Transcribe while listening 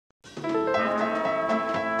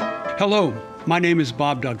Hello, my name is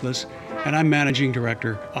Bob Douglas, and I'm Managing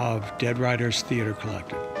Director of Dead Riders Theater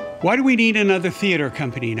Collective. Why do we need another theater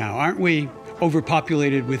company now? Aren't we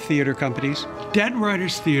overpopulated with theater companies? Dead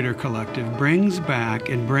Riders Theater Collective brings back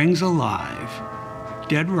and brings alive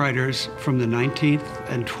dead writers from the 19th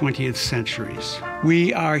and 20th centuries.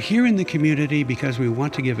 We are here in the community because we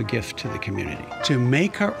want to give a gift to the community, to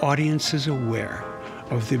make our audiences aware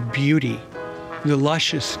of the beauty, the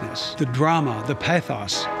lusciousness, the drama, the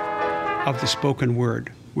pathos of the spoken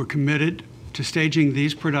word. We're committed to staging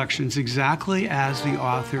these productions exactly as the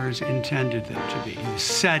authors intended them to be. The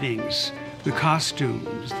settings, the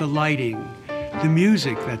costumes, the lighting, the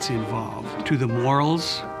music that's involved, to the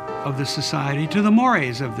morals of the society, to the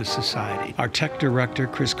mores of the society. Our tech director,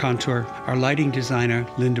 Chris Contour, our lighting designer,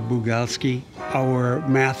 Linda Bugalski, our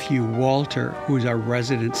Matthew Walter, who's our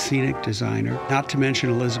resident scenic designer, not to mention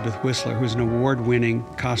Elizabeth Whistler, who's an award-winning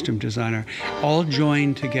costume designer, all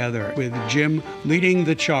joined together with Jim leading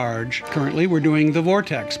the charge. Currently, we're doing The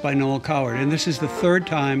Vortex by Noel Coward, and this is the third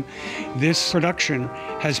time this production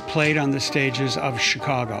has played on the stages of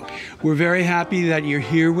Chicago. We're very happy that you're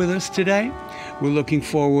here with us today. We're looking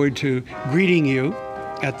forward to greeting you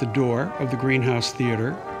at the door of the Greenhouse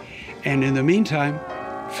Theater. And in the meantime,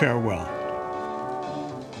 farewell.